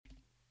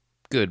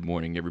Good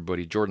morning,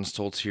 everybody. Jordan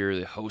Stoltz here,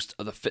 the host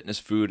of the Fitness,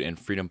 Food, and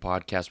Freedom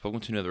Podcast. Welcome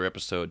to another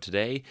episode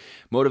today.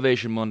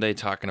 Motivation Monday,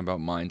 talking about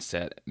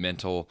mindset,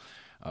 mental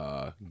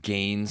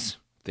gains,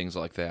 things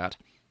like that.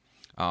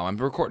 I'm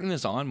recording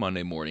this on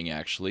Monday morning,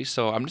 actually,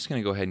 so I'm just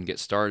going to go ahead and get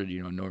started.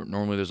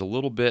 Normally there's a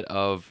little bit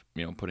of,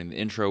 putting the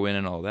intro in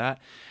and all that.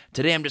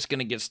 Today I'm just going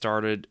to get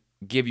started,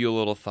 give you a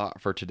little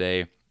thought for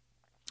today.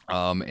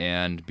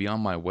 And be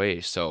on my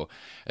way. So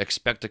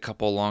expect a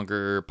couple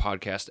longer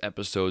podcast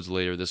episodes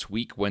later this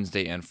week,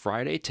 Wednesday and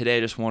Friday. Today,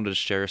 I just wanted to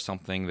share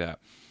something that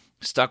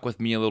stuck with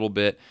me a little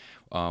bit.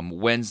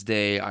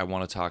 Wednesday, I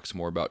want to talk some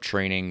more about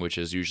training, which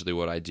is usually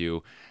what I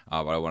do.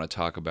 But I want to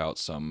talk about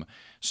some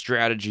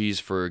strategies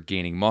for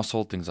gaining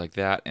muscle, things like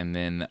that. And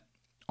then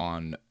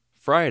on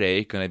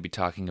Friday, going to be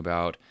talking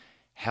about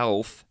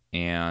health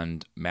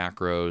and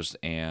macros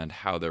and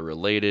how they're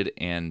related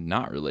and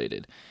not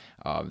related.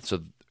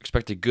 So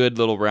expect a good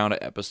little round of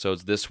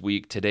episodes this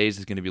week. Today's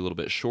is going to be a little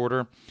bit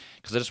shorter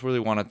because I just really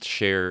want to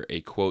share a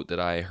quote that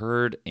I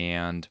heard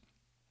and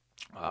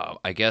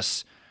I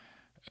guess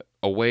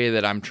a way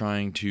that I'm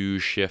trying to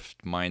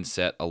shift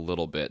mindset a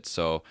little bit.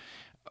 So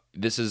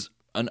this is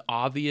an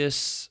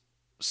obvious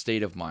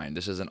state of mind.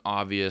 This is an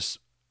obvious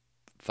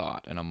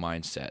thought and a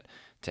mindset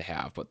to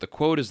have. But the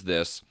quote is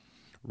this: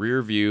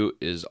 rear view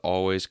is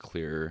always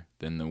clearer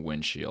than the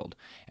windshield.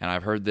 And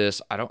I've heard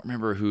this, I don't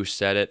remember who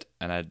said it,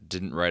 and I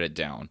didn't write it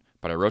down.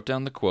 But I wrote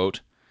down the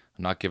quote.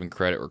 I'm not giving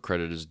credit where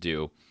credit is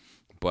due.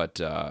 But,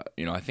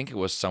 I think it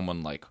was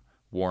someone like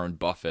Warren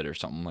Buffett or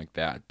something like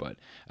that. But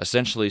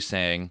essentially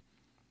saying,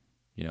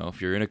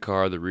 if you're in a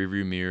car, the rear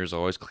view mirror is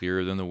always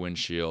clearer than the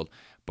windshield.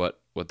 But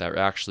what that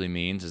actually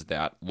means is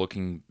that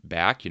looking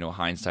back,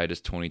 hindsight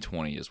is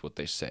 20/20 is what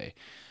they say.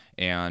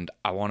 And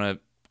I want to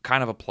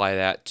kind of apply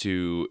that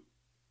to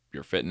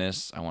your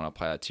fitness. I want to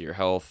apply that to your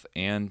health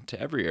and to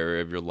every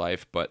area of your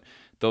life, but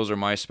those are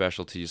my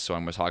specialties, so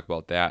I'm going to talk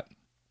about that.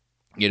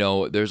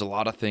 There's a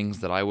lot of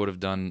things that I would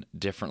have done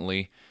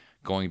differently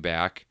going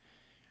back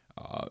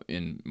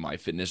in my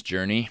fitness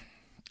journey.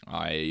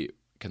 I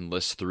can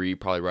list three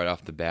probably right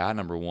off the bat.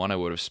 Number one, I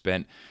would have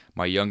spent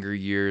my younger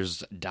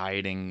years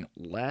dieting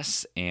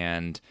less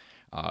and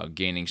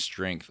gaining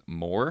strength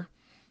more.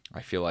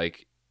 I feel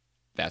like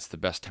that's the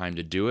best time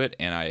to do it,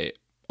 and I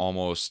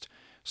almost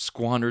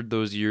squandered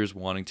those years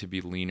wanting to be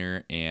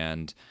leaner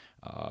and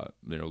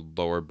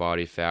lower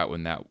body fat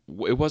when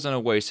it wasn't a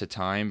waste of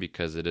time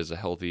because it is a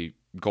healthy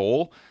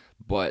goal,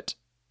 but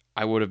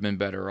I would have been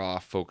better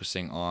off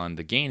focusing on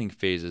the gaining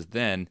phases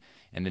then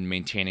and then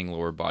maintaining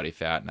lower body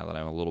fat now that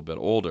I'm a little bit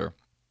older.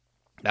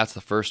 That's the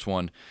first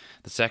one.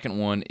 The second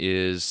one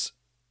is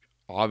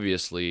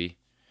obviously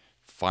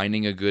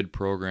finding a good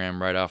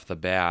program right off the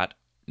bat,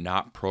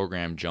 not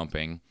program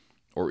jumping,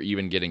 or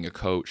even getting a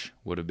coach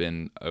would have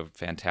been a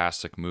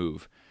fantastic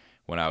move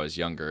when I was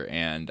younger.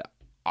 And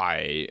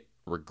I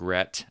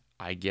regret,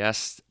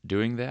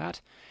 doing that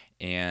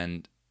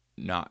and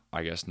not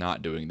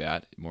doing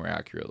that more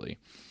accurately.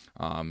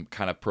 Kind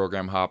of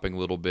program hopping a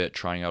little bit,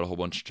 trying out a whole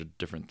bunch of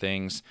different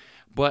things.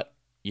 But,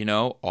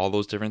 all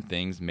those different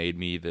things made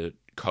me the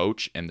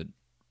coach and the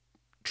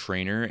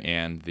trainer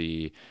and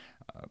the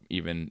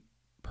even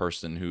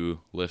person who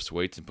lifts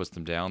weights and puts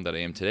them down that I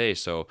am today.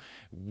 So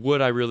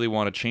would I really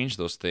want to change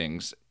those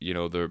things?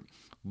 The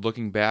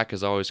looking back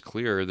is always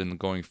clearer than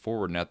going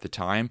forward. And at the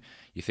time,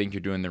 you think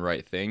you're doing the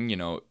right thing.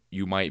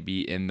 You might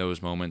be in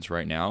those moments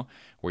right now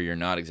where you're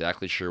not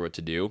exactly sure what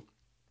to do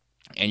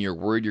and you're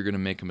worried you're going to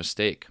make a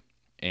mistake.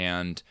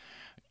 And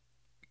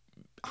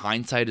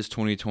hindsight is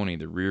 20/20.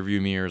 The rear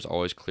view mirror is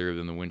always clearer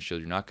than the windshield.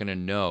 You're not going to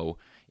know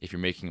if you're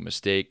making a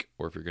mistake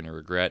or if you're going to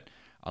regret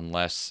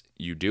unless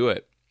you do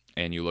it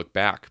and you look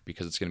back,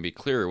 because it's going to be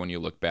clearer when you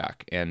look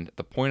back. And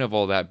the point of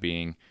all that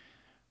being,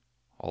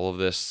 all of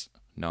this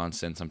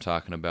nonsense I'm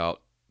talking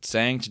about,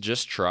 saying to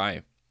just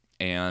try.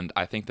 And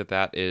I think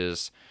that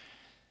is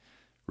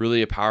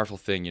really a powerful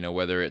thing,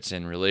 whether it's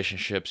in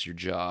relationships, your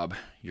job,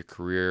 your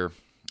career,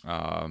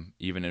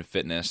 even in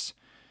fitness.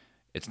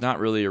 It's not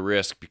really a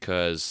risk,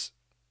 because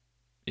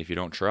if you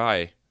don't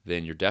try,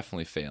 then you're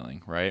definitely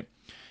failing, right?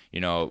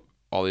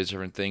 All these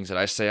different things that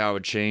I say I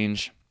would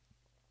change.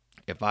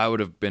 If I would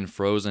have been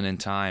frozen in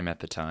time at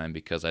the time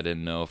because I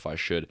didn't know if I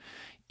should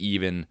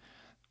even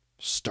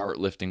start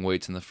lifting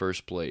weights in the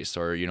first place,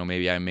 or,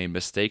 maybe I made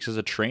mistakes as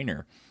a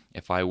trainer.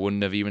 If I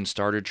wouldn't have even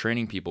started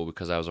training people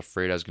because I was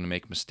afraid I was going to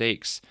make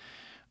mistakes,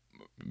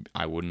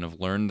 I wouldn't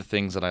have learned the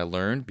things that I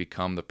learned,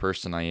 become the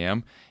person I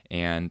am,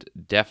 and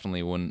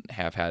definitely wouldn't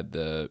have had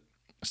the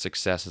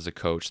success as a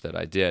coach that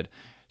I did.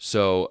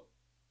 So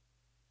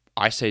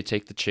I say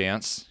take the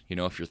chance.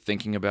 If you're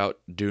thinking about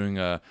doing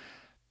a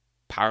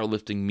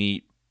powerlifting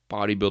meet,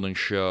 bodybuilding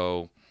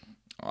show,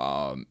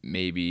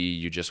 maybe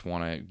you just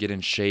want to get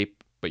in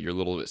shape, but you're a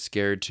little bit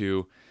scared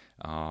to,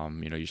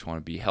 you just want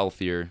to be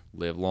healthier,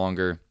 live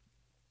longer.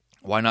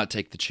 Why not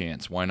take the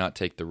chance? Why not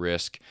take the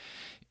risk?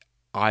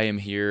 I am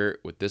here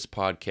with this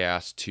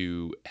podcast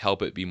to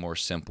help it be more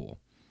simple,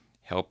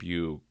 help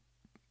you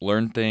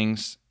learn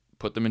things,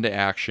 put them into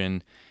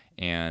action,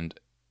 and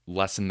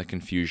lessen the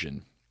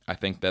confusion. I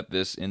think that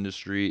this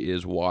industry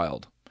is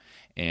wild,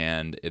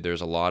 and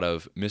there's a lot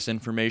of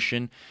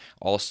misinformation,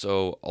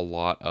 also a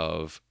lot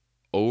of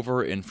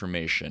over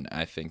information.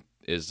 I think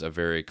is a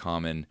very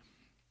common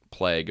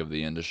plague of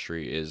the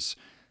industry, is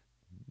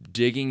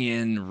digging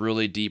in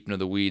really deep into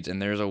the weeds.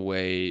 And there's a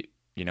way,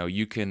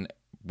 you can,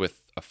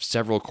 with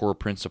several core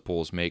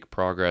principles, make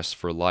progress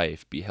for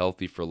life, be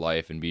healthy for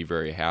life, and be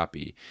very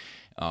happy.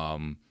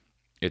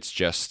 It's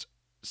just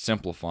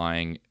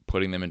simplifying,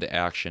 putting them into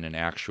action, and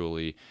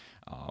actually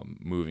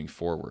moving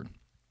forward.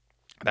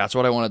 That's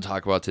what I want to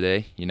talk about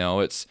today.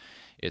 It's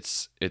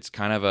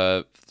kind of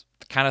a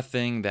kind of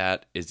thing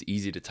that is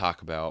easy to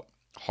talk about,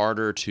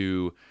 harder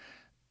to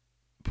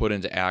put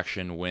into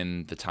action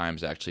when the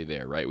time's actually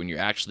there, right? When you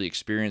actually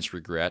experience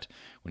regret,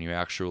 when you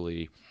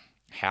actually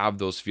have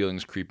those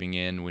feelings creeping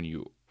in, when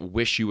you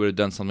wish you would have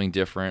done something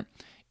different,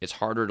 it's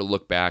harder to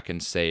look back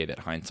and say that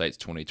hindsight's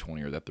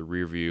 20/20 or that the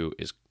rear view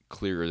is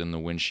clearer than the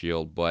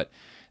windshield. But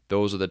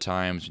those are the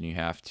times when you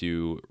have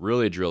to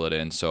really drill it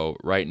in. So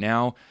right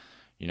now,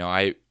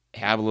 I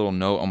have a little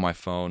note on my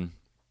phone,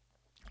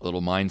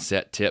 little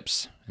mindset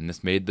tips, and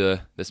this made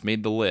the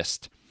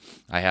list.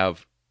 I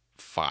have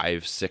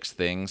 5-6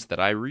 things that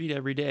I read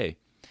every day,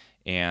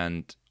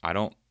 and I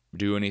don't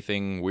do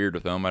anything weird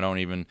with them. I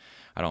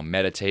don't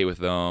meditate with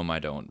them. I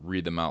don't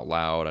read them out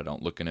loud. I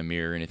don't look in a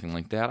mirror or anything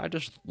like that. I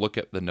just look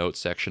at the notes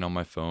section on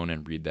my phone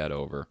and read that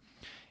over.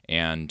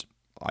 And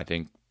I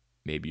think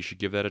maybe you should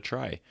give that a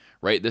try.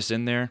 Write this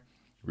in there.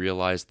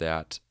 Realize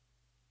that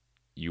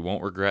you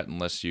won't regret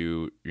unless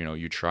you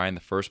try in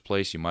the first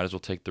place. You might as well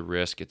take the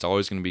risk. It's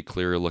always going to be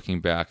clearer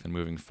looking back than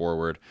moving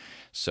forward.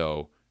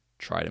 So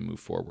try to move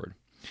forward.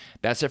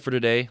 That's it for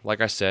today. Like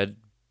I said,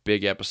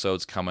 big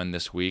episodes coming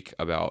this week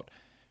about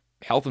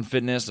health and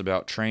fitness,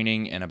 about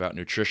training, and about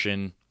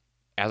nutrition.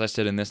 As I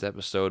said in this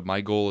episode, my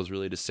goal is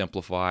really to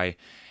simplify.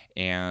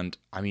 And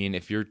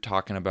if you're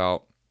talking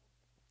about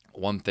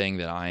one thing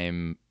that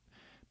I'm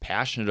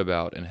passionate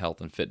about in health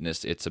and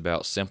fitness, it's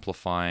about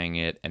simplifying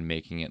it and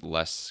making it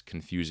less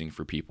confusing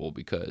for people,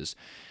 because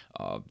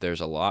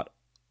there's a lot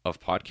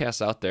of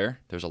podcasts out there.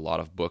 There's a lot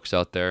of books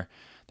out there.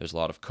 There's a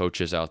lot of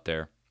coaches out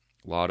there,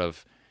 a lot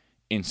of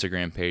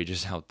Instagram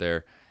pages out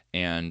there,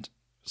 and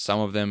some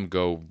of them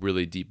go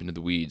really deep into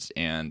the weeds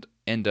and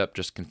end up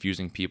just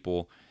confusing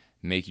people,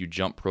 make you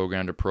jump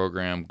program to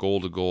program,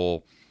 goal to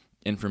goal,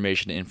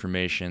 information to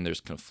information.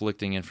 There's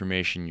conflicting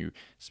information. You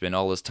spend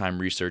all this time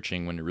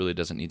researching when it really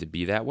doesn't need to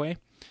be that way.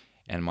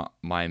 And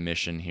my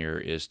mission here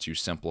is to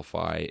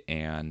simplify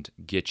and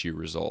get you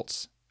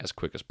results as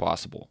quick as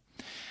possible.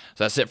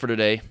 So that's it for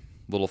today.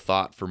 Little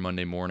thought for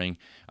Monday morning.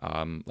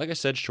 Like I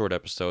said, short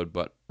episode,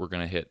 but we're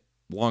going to hit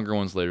longer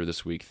ones later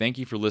this week. Thank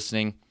you for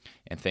listening,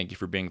 and thank you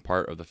for being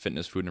part of the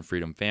Fitness, Food, and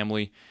Freedom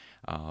family.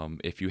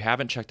 If you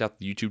haven't checked out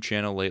the YouTube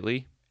channel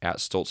lately, at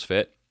Stoltz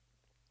Fit,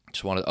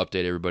 just want to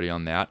update everybody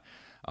on that.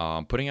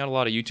 Putting out a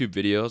lot of YouTube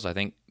videos. I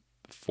think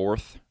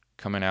 4th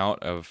coming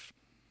out of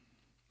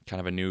kind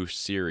of a new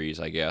series,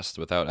 I guess,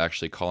 without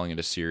actually calling it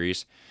a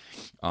series.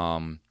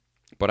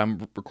 But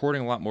I'm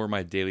recording a lot more of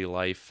my daily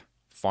life,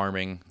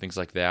 farming, things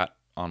like that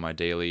on my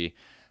daily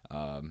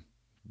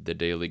the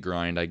daily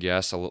grind, I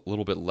guess. A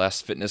little bit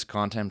less fitness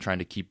content. I'm trying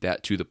to keep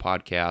that to the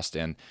podcast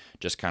and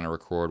just kind of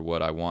record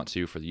what I want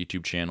to for the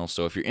YouTube channel.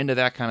 So if you're into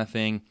that kind of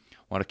thing,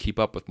 want to keep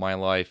up with my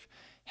life,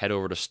 head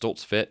over to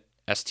Stoltz Fit,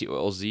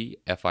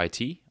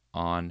 STOLZFIT,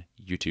 on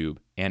YouTube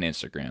and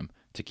Instagram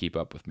to keep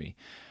up with me.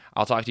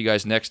 I'll talk to you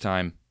guys next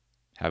time.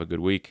 Have a good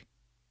week.